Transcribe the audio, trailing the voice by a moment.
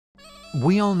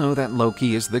We all know that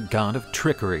Loki is the god of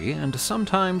trickery and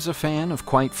sometimes a fan of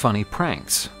quite funny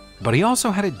pranks, but he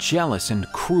also had a jealous and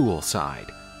cruel side.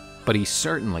 But he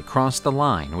certainly crossed the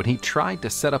line when he tried to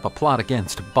set up a plot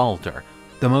against Baldr,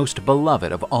 the most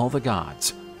beloved of all the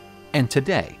gods. And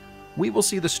today, we will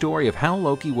see the story of how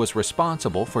Loki was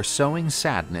responsible for sowing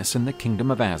sadness in the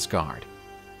kingdom of Asgard.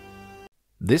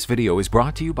 This video is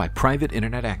brought to you by Private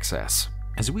Internet Access.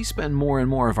 As we spend more and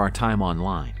more of our time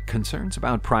online, concerns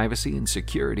about privacy and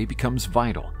security becomes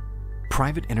vital.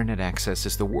 Private Internet Access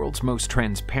is the world's most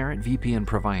transparent VPN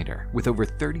provider with over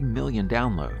 30 million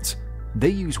downloads. They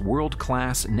use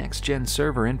world-class next-gen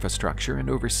server infrastructure in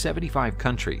over 75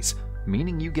 countries,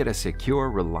 meaning you get a secure,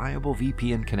 reliable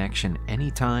VPN connection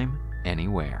anytime,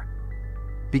 anywhere.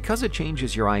 Because it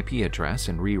changes your IP address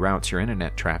and reroutes your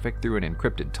internet traffic through an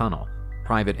encrypted tunnel,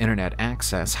 Private Internet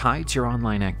Access hides your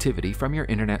online activity from your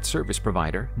internet service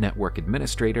provider, network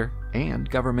administrator, and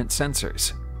government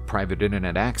censors. Private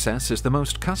Internet Access is the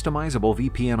most customizable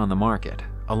VPN on the market,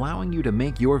 allowing you to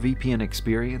make your VPN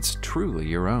experience truly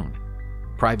your own.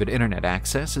 Private Internet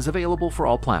Access is available for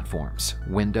all platforms: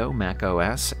 Windows, Mac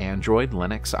OS, Android,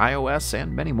 Linux, iOS,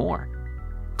 and many more.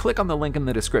 Click on the link in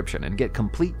the description and get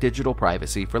complete digital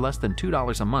privacy for less than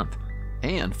 $2 a month.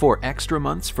 And 4 extra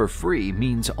months for free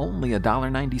means only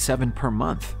 $1.97 per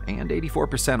month and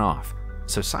 84% off.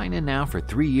 So sign in now for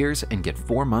 3 years and get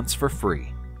 4 months for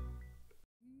free.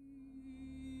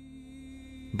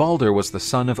 Baldr was the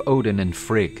son of Odin and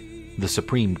Frigg, the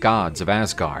supreme gods of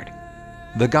Asgard.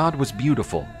 The god was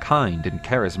beautiful, kind, and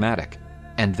charismatic,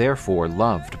 and therefore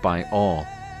loved by all.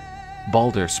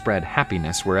 Baldr spread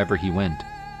happiness wherever he went.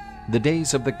 The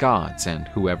days of the gods and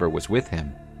whoever was with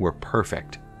him were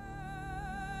perfect.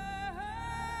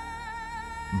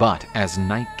 But as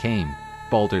night came,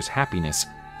 Baldr's happiness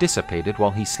dissipated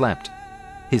while he slept.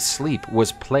 His sleep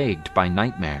was plagued by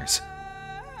nightmares.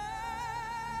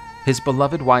 His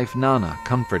beloved wife Nanna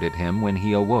comforted him when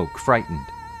he awoke frightened.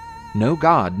 No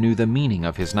god knew the meaning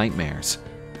of his nightmares.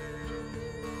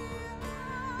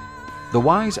 The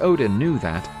wise Odin knew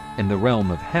that, in the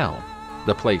realm of Hell,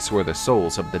 the place where the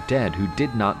souls of the dead who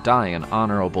did not die an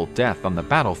honorable death on the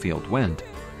battlefield went,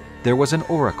 there was an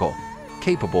oracle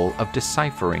capable of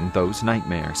deciphering those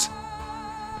nightmares.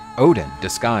 Odin,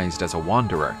 disguised as a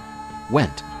wanderer,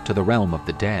 went to the realm of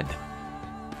the dead.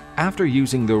 After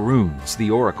using the runes, the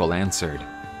oracle answered,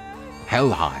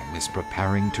 "Helheim is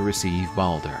preparing to receive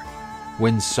Baldr.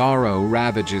 When sorrow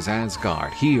ravages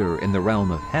Asgard here in the realm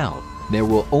of Hell, there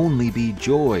will only be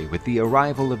joy with the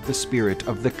arrival of the spirit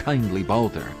of the kindly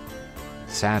Baldr."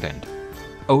 Saddened,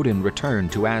 Odin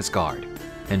returned to Asgard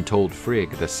and told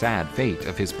Frigg the sad fate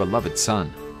of his beloved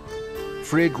son.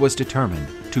 Frigg was determined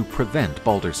to prevent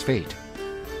Baldr's fate.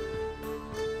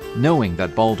 Knowing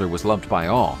that Baldr was loved by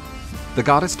all, the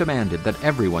goddess demanded that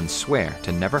everyone swear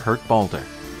to never hurt Baldr,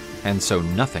 and so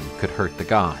nothing could hurt the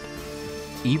god.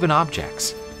 Even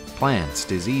objects, plants,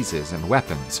 diseases, and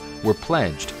weapons were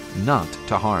pledged not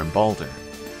to harm Baldr.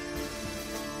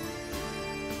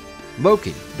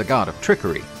 Loki, the god of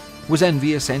trickery, was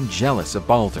envious and jealous of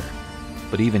Baldr,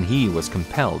 but even he was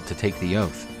compelled to take the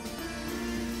oath.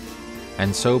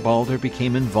 And so Baldr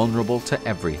became invulnerable to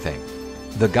everything.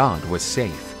 The god was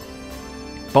safe.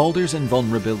 Baldr's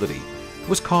invulnerability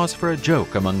was cause for a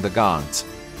joke among the gods.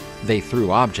 They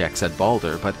threw objects at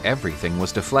Baldr, but everything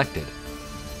was deflected.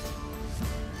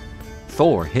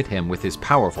 Thor hit him with his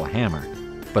powerful hammer,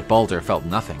 but Baldr felt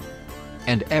nothing,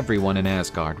 and everyone in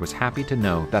Asgard was happy to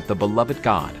know that the beloved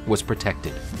god was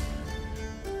protected.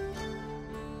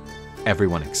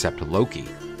 Everyone except Loki,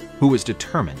 who was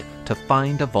determined to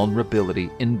find a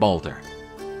vulnerability in Baldr.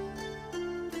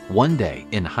 One day,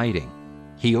 in hiding,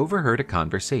 he overheard a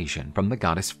conversation from the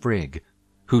goddess Frigg,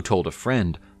 who told a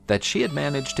friend that she had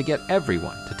managed to get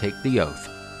everyone to take the oath.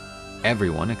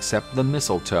 Everyone except the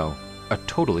mistletoe, a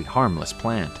totally harmless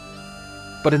plant.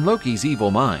 But in Loki's evil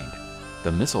mind,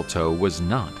 the mistletoe was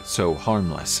not so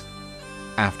harmless.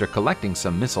 After collecting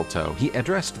some mistletoe, he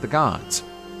addressed the gods,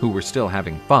 who were still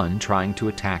having fun trying to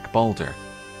attack Baldr.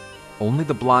 Only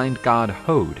the blind god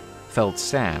Hod felt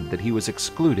sad that he was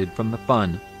excluded from the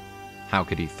fun. How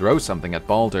could he throw something at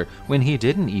Baldr when he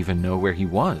didn't even know where he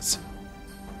was?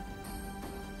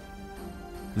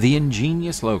 The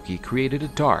ingenious Loki created a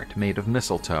dart made of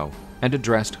mistletoe and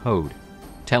addressed Hod,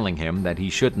 telling him that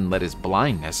he shouldn't let his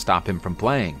blindness stop him from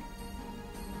playing.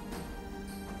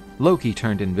 Loki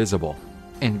turned invisible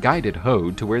and guided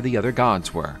Hod to where the other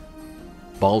gods were.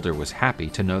 Baldr was happy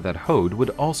to know that Hod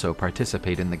would also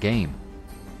participate in the game.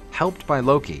 Helped by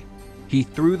Loki, he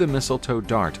threw the mistletoe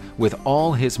dart with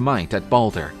all his might at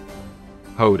Baldr.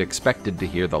 Hod expected to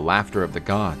hear the laughter of the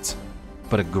gods,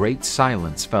 but a great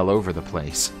silence fell over the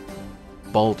place.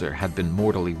 Baldr had been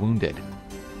mortally wounded.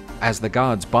 As the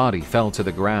god's body fell to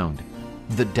the ground,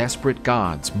 the desperate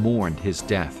gods mourned his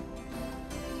death.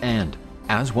 And,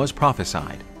 as was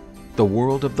prophesied, the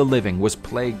world of the living was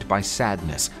plagued by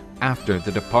sadness after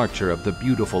the departure of the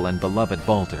beautiful and beloved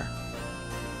Baldr.